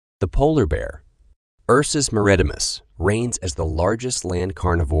The polar bear, Ursus maritimus, reigns as the largest land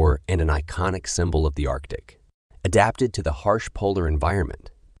carnivore and an iconic symbol of the Arctic. Adapted to the harsh polar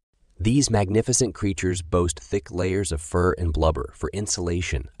environment, these magnificent creatures boast thick layers of fur and blubber for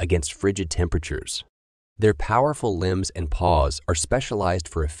insulation against frigid temperatures. Their powerful limbs and paws are specialized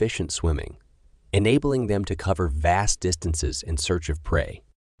for efficient swimming, enabling them to cover vast distances in search of prey,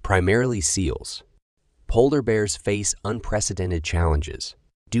 primarily seals. Polar bears face unprecedented challenges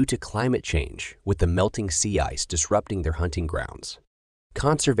due to climate change, with the melting sea ice disrupting their hunting grounds.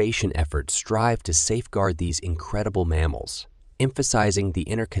 Conservation efforts strive to safeguard these incredible mammals, emphasizing the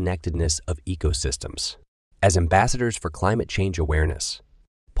interconnectedness of ecosystems. As ambassadors for climate change awareness,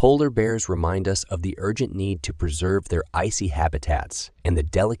 polar bears remind us of the urgent need to preserve their icy habitats and the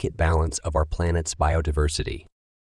delicate balance of our planet's biodiversity.